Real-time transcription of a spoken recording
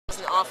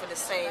offer the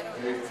same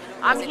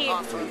I'm as it here.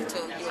 offered to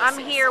U.S. I'm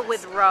here citizens.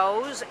 with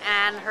Rose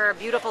and her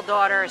beautiful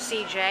daughter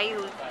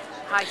CJ.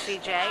 Hi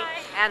CJ,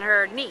 and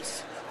her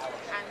niece.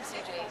 I'm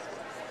CJ.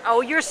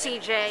 Oh, you're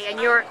CJ, and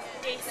you're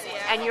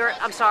Dacia.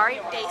 I'm sorry.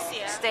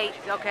 Dacia. State.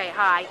 Okay,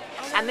 hi.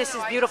 And this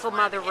is beautiful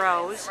Mother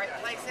Rose,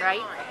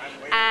 right?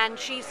 And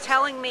she's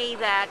telling me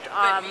that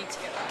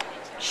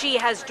she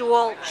has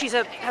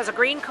has a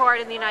green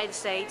card in the United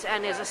States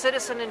and is a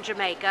citizen in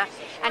Jamaica.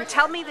 And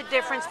tell me the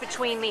difference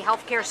between the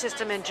healthcare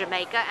system in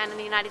Jamaica and in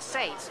the United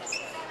States.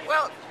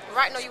 Well,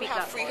 right now you Speak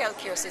have up. free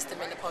healthcare system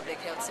in the public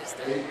health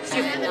system.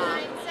 And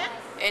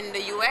in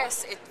the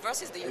U.S.,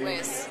 versus the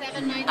U.S.,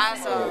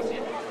 as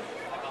a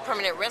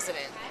permanent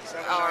resident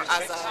or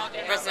as a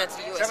resident of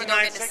the U.S., you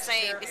don't get the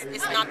same.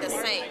 It's not the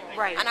same.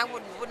 Right. And I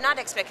would not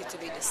expect it to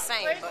be the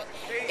same, but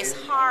it's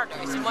harder.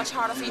 It's much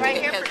harder for you to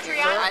get health care.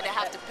 You either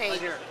have to pay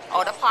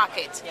out of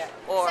pocket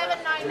or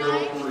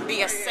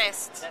be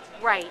assessed.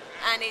 Right.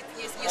 And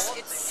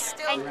it's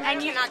still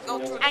And you cannot go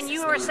through the and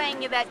you were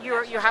saying that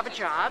you have a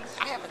job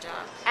I have a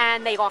job.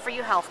 and they offer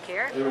you health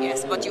care.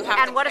 Yes, but you have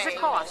And to what does pay. it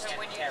cost?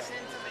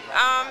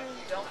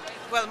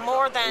 Well,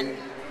 more than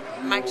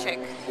my check.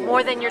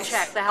 More than your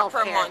check, the health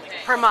Per care month.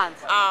 per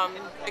month.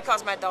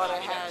 Because my daughter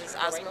has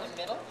asthma.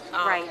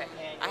 Right.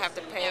 I have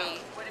to pay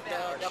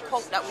the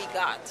quote that we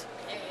got.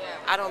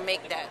 I don't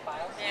make that.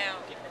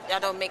 I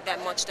don't make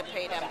that much to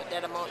pay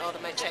that amount out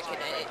of my check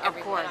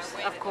every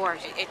month. Of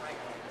course.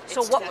 It's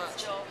So too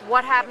much.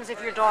 what happens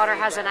if your daughter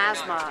has an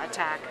asthma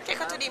attack? Take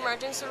her to the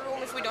emergency room.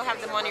 If we don't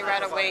have the money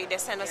right away, they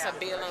send us a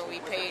bill and we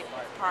pay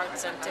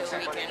parts until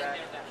we can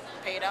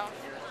pay it off.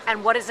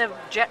 And what is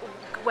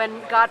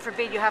when God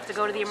forbid you have to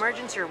go to the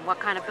emergency room? What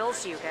kind of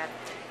bills do you get?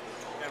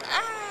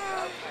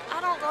 I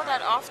don't go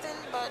that often,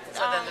 but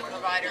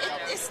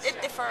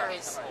it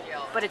differs.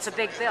 But it's a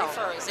big bill.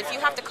 Differs. If you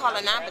have to call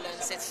an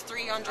ambulance, it's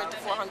 $300 to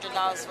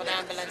 $400 for the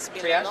ambulance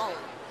bill alone.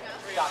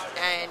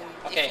 And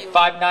Okay, if you,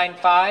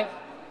 595.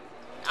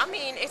 I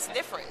mean, it's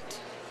different.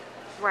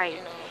 Right.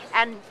 You know.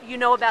 And you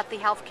know about the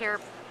health care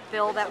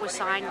bill that was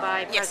signed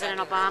by Yes, President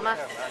I do. Obama?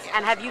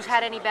 And have you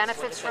had any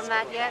benefits from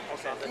that yet?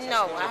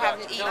 No, I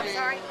haven't even.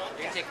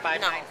 You take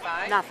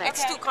 595. Nothing.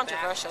 It's too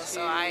controversial,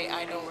 so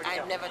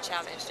I've never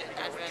challenged it.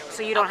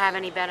 So you don't have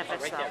any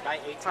benefits though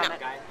from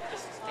it.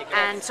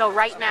 And so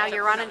right now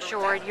you're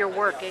uninsured, you're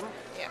working,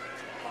 Yeah.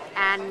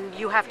 and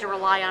you have to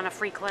rely on a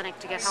free clinic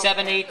to get health care.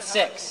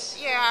 786.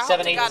 Yeah, I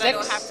hope to God I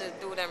don't 786. have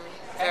to do them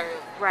very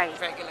Right.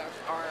 regular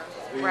or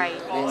Right.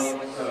 this.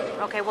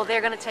 Okay, well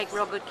they're going to take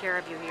real good care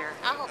of you here.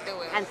 I hope they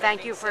will. And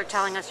thank you for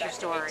telling us your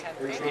story.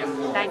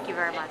 Thank you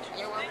very much.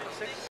 You're welcome.